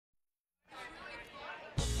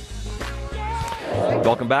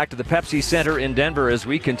Welcome back to the Pepsi Center in Denver as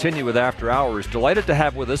we continue with After Hours. Delighted to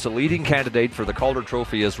have with us a leading candidate for the Calder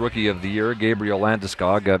Trophy as Rookie of the Year, Gabriel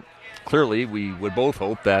Landeskog. Clearly, we would both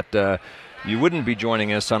hope that you wouldn't be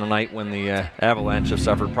joining us on a night when the Avalanche have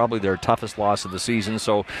suffered probably their toughest loss of the season.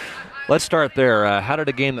 So let's start there. How did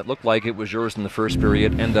a game that looked like it was yours in the first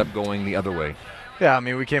period end up going the other way? Yeah, I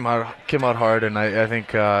mean, we came out hard, and I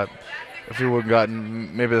think if we would have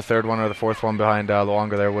gotten maybe the third one or the fourth one behind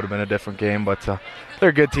longer, there would have been a different game. But they're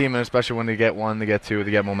a good team, and especially when they get one, they get two, they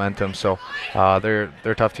get momentum. So they're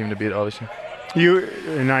a tough team to beat, obviously. You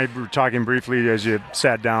and I were talking briefly as you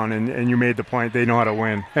sat down, and you made the point they know how to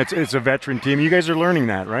win. It's a veteran team. You guys are learning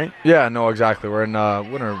that, right? Yeah, no, exactly. We're in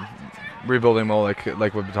a rebuilding mode,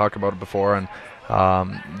 like we've been talking about it before, and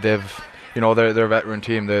they're a veteran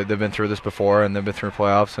team. They've been through this before, and they've been through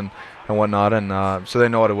playoffs and whatnot, and so they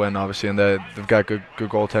know how to win, obviously, and they've got good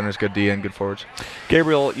goaltenders, good D, and good forwards.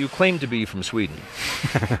 Gabriel, you claim to be from Sweden,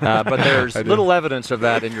 but there's little evidence of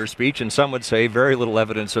that in your speech, and some would say very little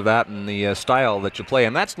evidence of that in the style that you play,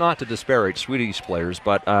 and that's not to disparage Swedish players,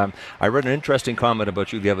 but I read an interesting comment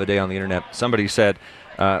about you the other day on the internet. Somebody said,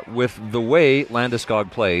 with the way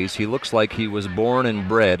Landeskog plays, he looks like he was born and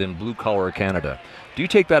bred in blue-collar Canada. Do you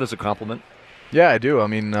take that as a compliment? Yeah, I do. I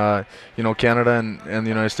mean, Canada and the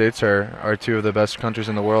United States are two of the best countries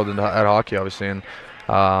in the world at hockey, obviously, and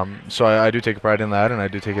so I do take pride in that, and I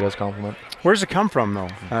do take it as a compliment. Where does it come from, though,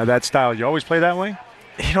 that style? You always play that way?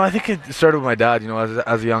 I think it started with my dad.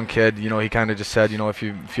 As a young kid, he kind of just said, if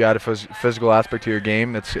you add a physical aspect to your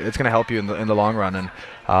game, it's going to help you in the long run, and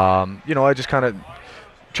I just kind of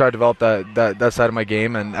try to develop that side of my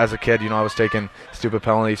game. And as a kid, I was taking stupid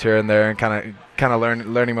penalties here and there and kind of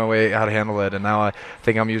learning my way how to handle it. And now I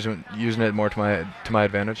think I'm using it more to my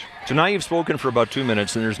advantage. So now you've spoken for about 2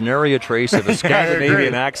 minutes, and there's nary a trace of a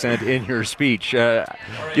Scandinavian accent in your speech. You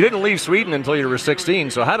didn't leave Sweden until you were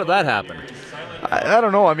 16. So how did that happen? I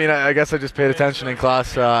don't know. I mean, I guess I just paid attention in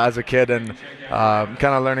class as a kid and kind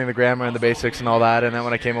of learning the grammar and the basics and all that. And then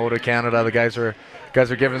when I came over to Canada, the guys were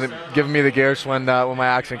giving me the gears when my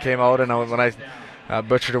accent came out and when I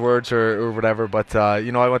butchered the words or whatever. But I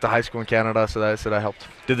went to high school in Canada, so that helped.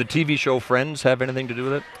 Did the TV show Friends have anything to do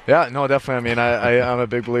with it? Yeah, no, definitely. I mean, I'm a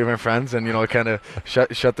big believer in Friends, and kind of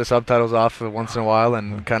shut the subtitles off once in a while,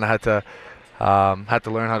 and kind of had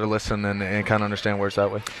to learn how to listen and kind of understand words that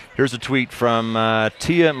way. Here's a tweet from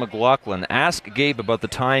Tia McLaughlin. Ask Gabe about the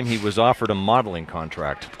time he was offered a modeling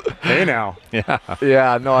contract. Hey now. Yeah.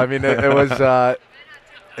 Yeah. No, I mean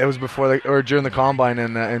it was before or during the combine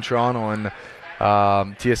in Toronto, and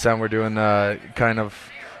TSN were doing kind of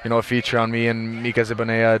a feature on me and Mika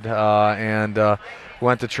Zibanejad, and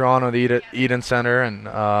went to Toronto, the Eden Center, and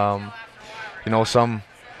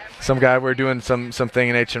some guy, we were doing something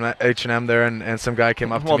in H&M there, and some guy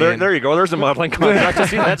came up to me. Well, there you go. There's a modeling contract. To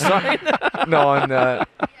see that sign? No,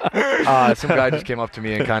 and some guy just came up to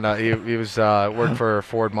me and kind of he was worked for a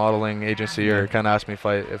Ford modeling agency, or kind of asked me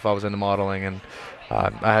if I was into modeling, and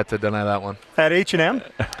I had to deny that one. At H&M?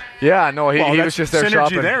 Yeah, no, he was just there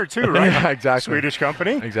shopping. Synergy there too, right? Yeah, exactly. Swedish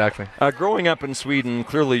company? Exactly. Growing up in Sweden,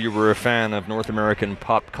 clearly you were a fan of North American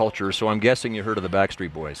pop culture, so I'm guessing you heard of the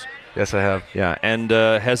Backstreet Boys. Yes, I have. Yeah, and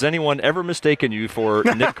has anyone ever mistaken you for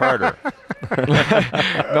Nick Carter?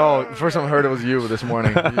 No, first time I heard it was you this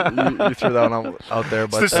morning. You threw that one out there.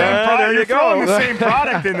 But it's the same product. There you go. The same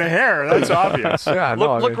product in the hair. That's obvious. Yeah,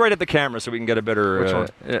 look right at the camera so we can get a better. Which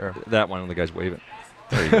one? That one when the guys wave it.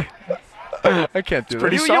 There you go. I can't do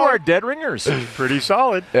that. You are dead ringers. Pretty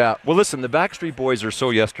solid. Yeah. Well, listen, the Backstreet Boys are so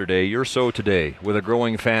yesterday. You're so today, with a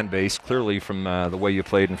growing fan base, clearly from the way you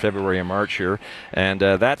played in February and March here. And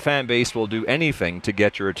that fan base will do anything to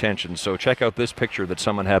get your attention. So check out this picture that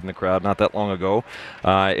someone had in the crowd not that long ago.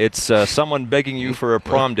 It's someone begging you for a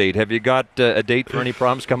prom date. Have you got a date for any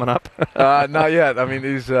proms coming up? Not yet. I mean,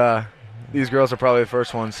 these girls are probably the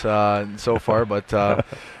first ones so far, but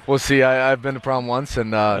we'll see. I've been to prom once,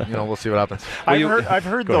 and we'll see what happens. I've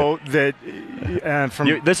heard though that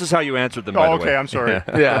from this is how you answered them. By the way. Okay, I'm sorry.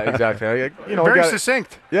 Yeah, exactly. Very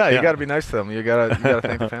succinct. Yeah, you got to be nice to them. You got to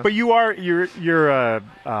thank the fans. But you're a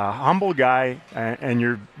humble guy, and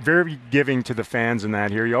you're very giving to the fans in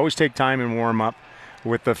that. Here, you always take time and warm up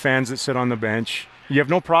with the fans that sit on the bench. You have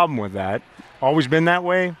no problem with that. Always been that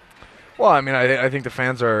way. Well, I mean, I think the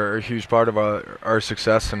fans are a huge part of our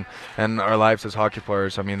success and our lives as hockey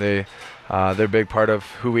players. I mean, they're a big part of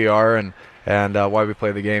who we are and why we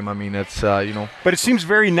play the game. I mean, it's But it seems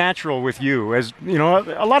very natural with you, as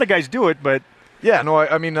a lot of guys do it, but Yeah, no,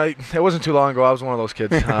 I mean, it wasn't too long ago. I was one of those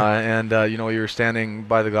kids, and you know, you were standing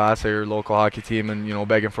by the glass of your local hockey team, and you know,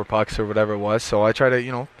 begging for pucks or whatever it was. So I try to,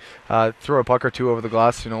 you know, throw a puck or two over the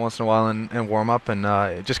glass, you know, once in a while, and warm up, and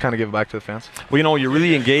just kind of give it back to the fans. Well, you know, you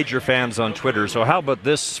really engage your fans on Twitter. So how about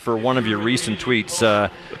this for one of your recent tweets?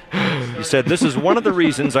 You said, "This is one of the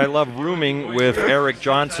reasons I love rooming with Eric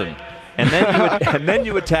Johnson." And then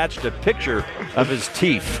you attached a picture of his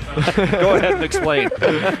teeth. Go ahead and explain.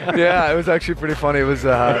 Yeah, it was actually pretty funny. It was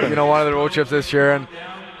you know, one of the road trips this year, and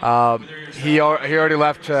he already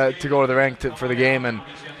left to go to the rink for the game, and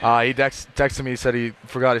he texted me. He said he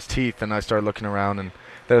forgot his teeth, and I started looking around, and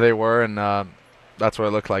there they were, and that's what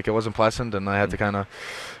it looked like. It wasn't pleasant, and I had to kind of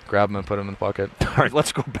grab him and put him in the pocket. All right,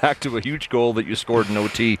 let's go back to a huge goal that you scored in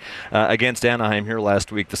OT against Anaheim here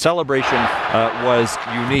last week. The celebration was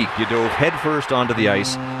unique. You dove headfirst onto the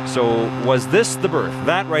ice. So was this the birth?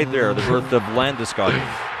 That right there, the birth of Landeskog?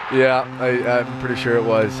 Yeah, I'm pretty sure it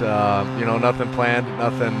was. You know, nothing planned,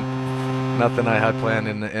 nothing I had planned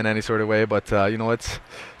in any sort of way. But you know, it's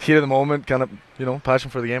heat of the moment, kind of, you know, passion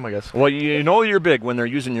for the game, I guess. Well, you know you're big when they're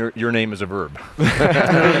using your name as a verb.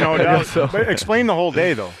 No doubt. So. But explain the whole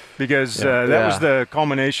day, though, because that was the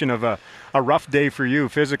culmination of a rough day for you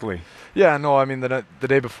physically. Yeah, no, I mean, the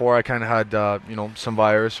day before I kind of had, you know, some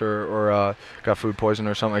virus or got food poison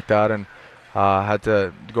or something like that, and had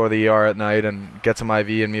to go to the ER at night and get some IV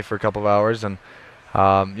in me for a couple of hours, and,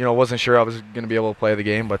 you know, wasn't sure I was going to be able to play the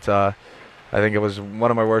game, but I think it was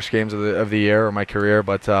one of my worst games of the year or my career,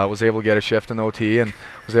 but was able to get a shift in OT and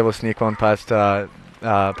was able to sneak one past the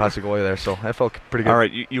goalie there, so I felt pretty good. All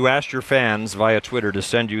right, you asked your fans via Twitter to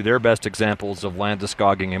send you their best examples of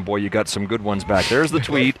Landeskogging, and boy, you got some good ones back. There's the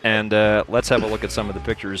tweet, and let's have a look at some of the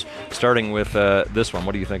pictures, starting with this one.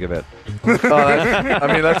 What do you think of it?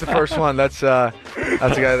 I mean, that's the first one. That's the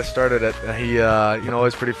guy that started it. He, you know, it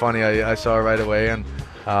was pretty funny. I saw it right away, and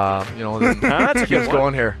you know, then it keeps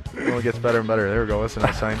going here. It gets better and better. There we go. That's a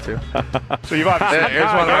nice sign too. So you've obviously here's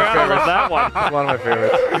one of my favorites. That one. One of my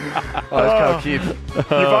favorites. Oh, that's kind of keep.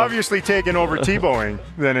 You've obviously taken over T-bowing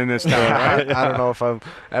then in this town, right? I don't know if I'll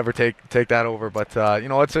ever take that over, but you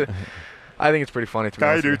know, I think it's pretty funny to me.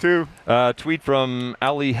 I do too. Tweet from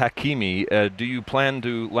Ali Hakimi. Do you plan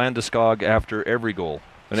to Landeskog after every goal?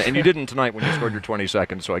 And you didn't tonight when you scored your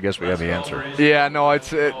 22nd, so I guess we have the answer. Yeah, no,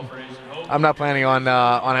 I'm not planning on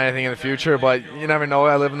anything in the future, but you never know.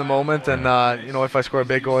 I live in the moment, and you know, if I score a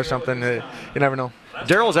big goal or something, you never know.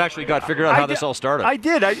 Daryl's actually got figured out how this all started. I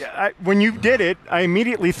did. When you did it, I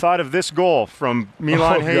immediately thought of this goal from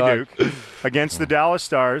Milan Hajduk against the Dallas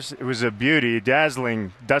Stars. It was a beauty,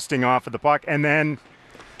 dazzling dusting off of the puck, and then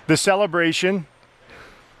the celebration,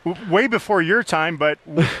 way before your time, but.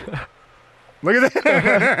 Look at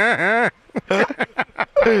that.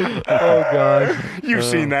 Oh, God. You've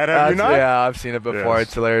seen that, have you not? Yeah, I've seen it before. Yes.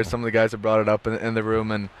 It's hilarious. Some of the guys have brought it up in the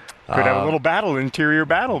room. And could have a little interior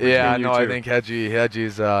battle between yeah, you no, two. I think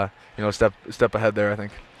Hedgie's, you know, step ahead there, I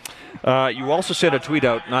think. You also sent a tweet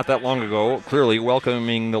out not that long ago, clearly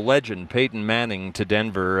welcoming the legend Peyton Manning to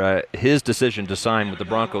Denver. His decision to sign with the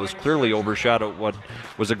Broncos clearly overshadowed what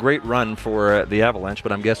was a great run for the Avalanche,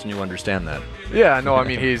 but I'm guessing you understand that. Yeah, no, I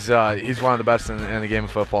mean, he's one of the best in the game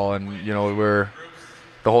of football, and you know,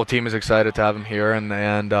 the whole team is excited to have him here, and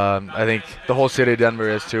I think the whole city of Denver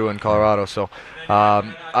is too, in Colorado. So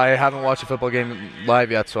I haven't watched a football game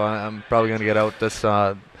live yet, so I'm probably going to get out this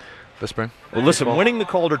spring. Well, listen, winning the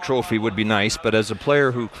Calder Trophy would be nice, but as a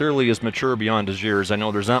player who clearly is mature beyond his years, I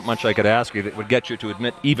know there's not much I could ask you that would get you to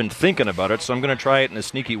admit even thinking about it, so I'm going to try it in a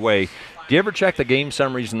sneaky way. Do you ever check the game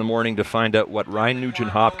summaries in the morning to find out what Ryan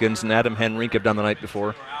Nugent-Hopkins and Adam Henrique have done the night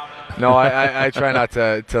before? No, I try not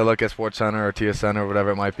to look at SportsCenter or TSN or whatever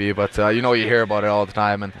it might be, but you know, you hear about it all the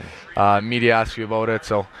time, and media asks you about it,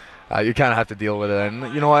 so you kind of have to deal with it.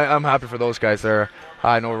 And you know, I'm happy for those guys there.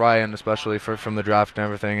 I know Ryan especially from the draft and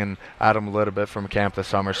everything, and Adam a little bit from camp this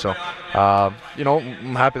summer. So, you know,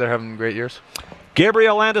 I'm happy they're having great years.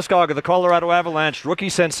 Gabriel Landeskog of the Colorado Avalanche, rookie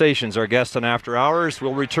sensations, our guest on After Hours.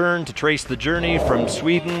 We'll return to trace the journey from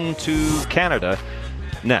Sweden to Canada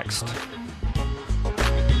next.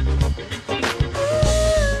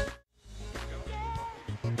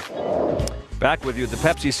 Back with you at the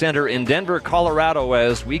Pepsi Center in Denver, Colorado,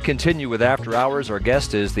 as we continue with After Hours. Our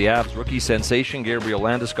guest is the Avs rookie sensation, Gabriel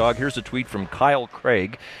Landeskog. Here's a tweet from Kyle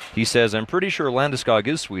Craig. He says, I'm pretty sure Landeskog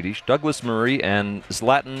is Swedish. Douglas Murray and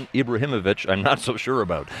Zlatan Ibrahimovic, I'm not so sure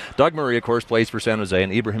about. Doug Murray, of course, plays for San Jose,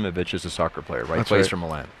 and Ibrahimovic is a soccer player, right? That's Plays right. for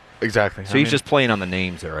Milan. Exactly. So he's just playing on the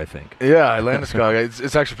names there, I think. Yeah, Landeskog.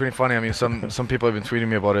 It's actually pretty funny. I mean, some people have been tweeting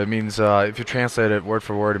me about it. It means, if you translate it word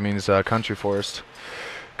for word, it means country forest.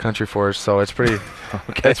 country forest, so it's pretty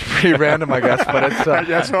it's pretty random, I guess, but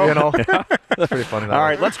it's you know, it's pretty funny. All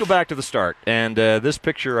right, let's go back to the start, and this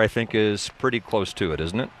picture I think is pretty close to it,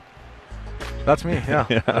 isn't it? That's me. Yeah,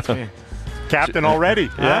 that's me. Captain already.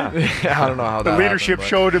 Yeah. I don't know how the that leadership happened,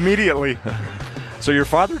 showed immediately. So your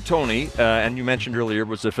father, Tony, and you mentioned earlier,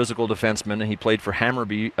 was a physical defenseman, and he played for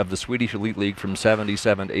Hammarby of the Swedish Elite League from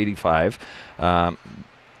 77 to 85.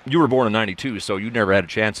 You were born in 92, so you never had a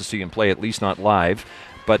chance to see him play, at least not live.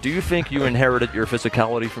 But do you think you inherited your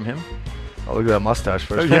physicality from him? Oh, look at that mustache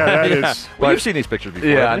first. Yeah, that is. Well, you've seen these pictures before.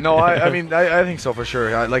 Yeah, no, I mean, I think so for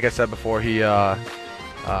sure. Like I said before, he.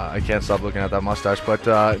 I can't stop looking at that mustache, but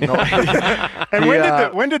no. And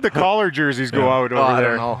when did the collar jerseys go out over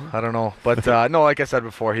there? I don't know. But no, like I said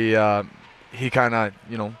before, he kind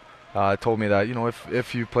of told me that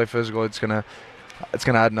if you play physical, it's gonna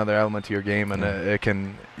add another element to your game, and it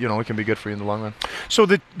can be good for you in the long run. So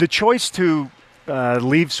the choice to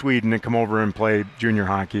leave Sweden and come over and play junior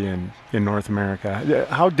hockey in North America,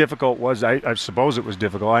 how difficult was it? I suppose it was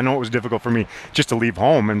difficult. I know it was difficult for me just to leave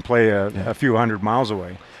home and play a few hundred miles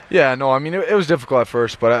away. Yeah, no, I mean it was difficult at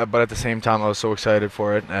first, but at the same time I was so excited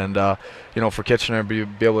for it, and for Kitchener be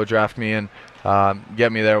able to draft me and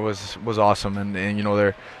get me there was awesome, and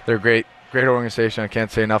they're a great organization. I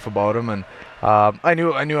can't say enough about them, and I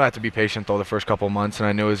knew I had to be patient though the first couple of months, and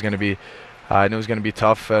I knew it was going to be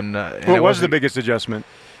tough. And what was the biggest adjustment?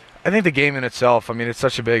 I think the game in itself. I mean, it's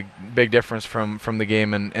such a big difference from the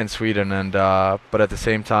game in Sweden, and but at the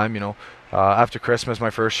same time, after Christmas, my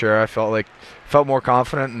first year, I felt more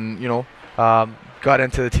confident, and got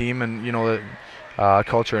into the team, and the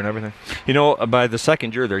culture and everything. By the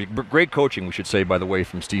second year there, great coaching, we should say, by the way,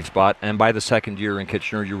 from Steve Spott, and by the second year in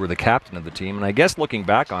Kitchener, you were the captain of the team, and I guess looking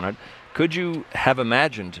back on it, could you have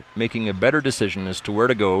imagined making a better decision as to where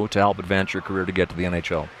to go to help advance your career to get to the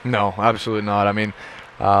NHL? No, absolutely not. I mean,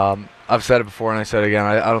 I've said it before and I said it again,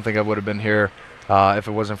 I don't think I would have been here if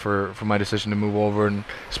it wasn't for my decision to move over, and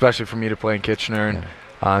especially for me to play in Kitchener. And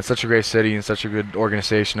it's such a great city and such a good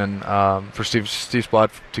organization, and for Steve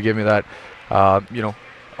Spott to give me that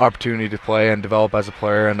opportunity to play and develop as a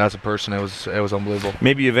player and as a person, it was unbelievable.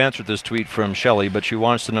 Maybe you've answered this tweet from Shelley, but she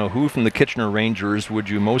wants to know, who from the Kitchener Rangers would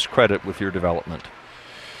you most credit with your development?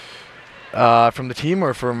 From the team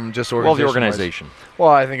or from just organization? Well, the organization. Well,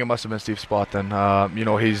 I think it must have been Steve Spott then.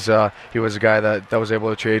 He was a guy that was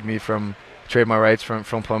able to trade my rights from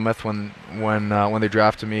Plymouth when they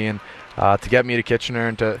drafted me, and to get me to Kitchener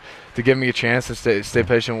and to give me a chance to stay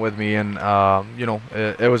patient with me, and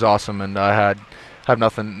it was awesome, and I have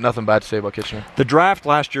nothing bad to say about Kitchener. The draft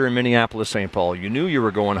last year in Minneapolis, St. Paul, you knew you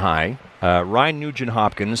were going high. Ryan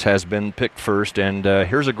Nugent-Hopkins has been picked first, and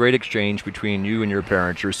here's a great exchange between you and your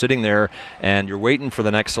parents. You're sitting there, and you're waiting for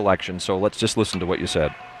the next selection, so let's just listen to what you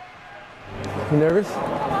said. You nervous?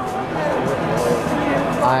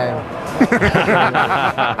 I am.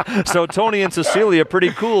 So Tony and Cecilia,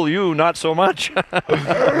 pretty cool. You, not so much.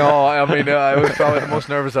 No, I mean, I was probably the most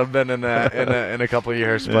nervous I've been in a couple of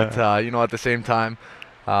years. But at the same time,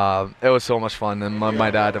 it was so much fun. And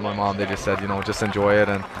my dad and my mom, they just said, just enjoy it,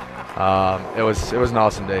 and it was an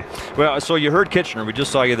awesome day. Well, so you heard Kitchener. We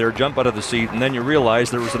just saw you there jump out of the seat, and then you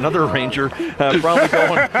realized there was another Ranger probably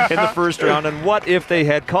going in the first round. And what if they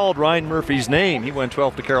had called Ryan Murphy's name? He went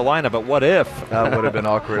 12th to Carolina, but what if? That would have been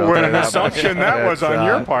awkward. What an assumption that was on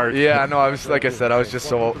your part. Yeah, no, I was, like I said, I was just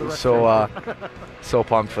so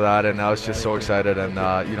pumped for that, and I was just so excited, and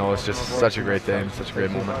it was just such a great day and such a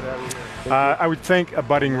great moment. I would think a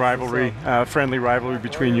budding rivalry, friendly rivalry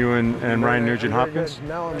between you and Ryan Nugent-Hopkins.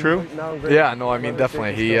 True? Yeah, no, I mean,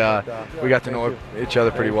 definitely. We got to know each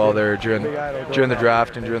other pretty well there during the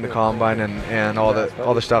draft and during the combine and all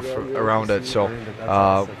the stuff around it. So,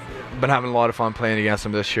 been having a lot of fun playing against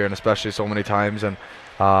him this year, and especially so many times. And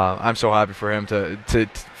I'm so happy for him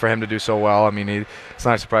to do so well. I mean, it's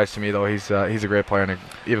not a surprise to me though. He's a great player and an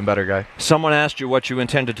even better guy. Someone asked you what you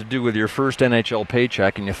intended to do with your first NHL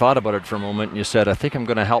paycheck, and you thought about it for a moment, and you said, "I think I'm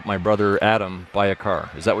going to help my brother Adam buy a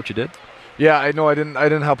car." Is that what you did? Yeah, I know. I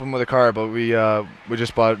didn't help him with a car, but we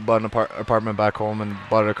just bought an apartment back home and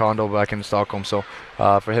bought a condo back in Stockholm. So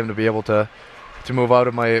for him to be able to move out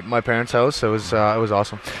of my parents' house, it was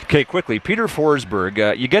awesome. Okay, quickly, Peter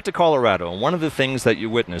Forsberg, you get to Colorado, and one of the things that you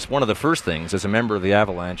witnessed, one of the first things as a member of the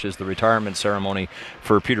Avalanche, is the retirement ceremony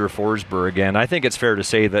for Peter Forsberg, and I think it's fair to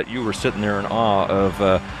say that you were sitting there in awe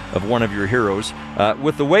of one of your heroes.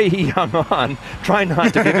 With the way he hung on, trying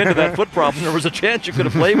not to give into that foot problem, there was a chance you could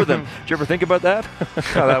have played with him. Did you ever think about that?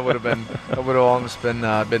 That would have almost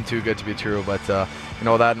been too good to be true, but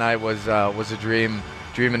that night was a dream.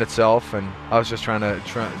 dream in itself, and I was just trying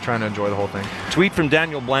to enjoy the whole thing. Tweet from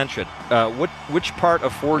Daniel Blanchett. Which part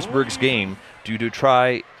of Forsberg's game do you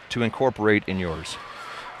try to incorporate in yours?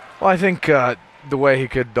 Well, I think the way he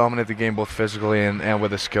could dominate the game both physically and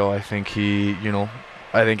with his skill, I think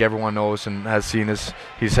I think everyone knows and has seen his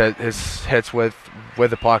hits with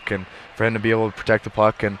the puck, and for him to be able to protect the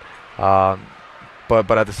puck, and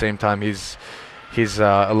but at the same time he's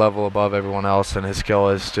a level above everyone else, and his skill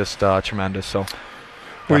is just tremendous. So.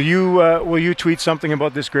 Will you tweet something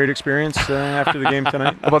about this great experience after the game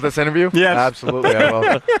tonight? About this interview? Yes. Absolutely, I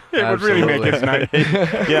will. It would really make his night.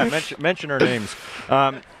 Yeah, mention our names.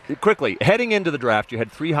 Quickly, heading into the draft, you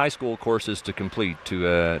had 3 high school courses to complete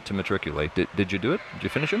to matriculate. Did you do it? Did you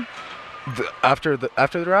finish them? After the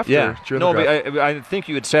draft? Yeah. Or during the draft? But I think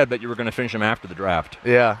you had said that you were going to finish them after the draft.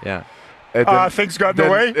 Yeah. Yeah. Things got in the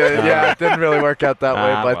way? Yeah, it didn't really work out that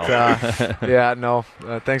way. But, well. yeah, no.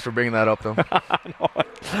 Thanks for bringing that up, though.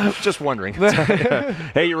 No, just wondering.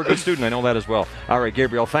 Hey, you're a good student. I know that as well. All right,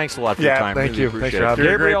 Gabriel, thanks a lot for your time. Thank really you. Appreciate Thanks for having it.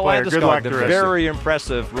 me. Gabriel Landeskog, the rest of very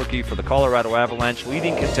impressive rookie for the Colorado Avalanche,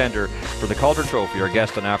 leading contender for the Calder Trophy, our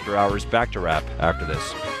guest on After Hours. Back to wrap after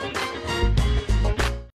this.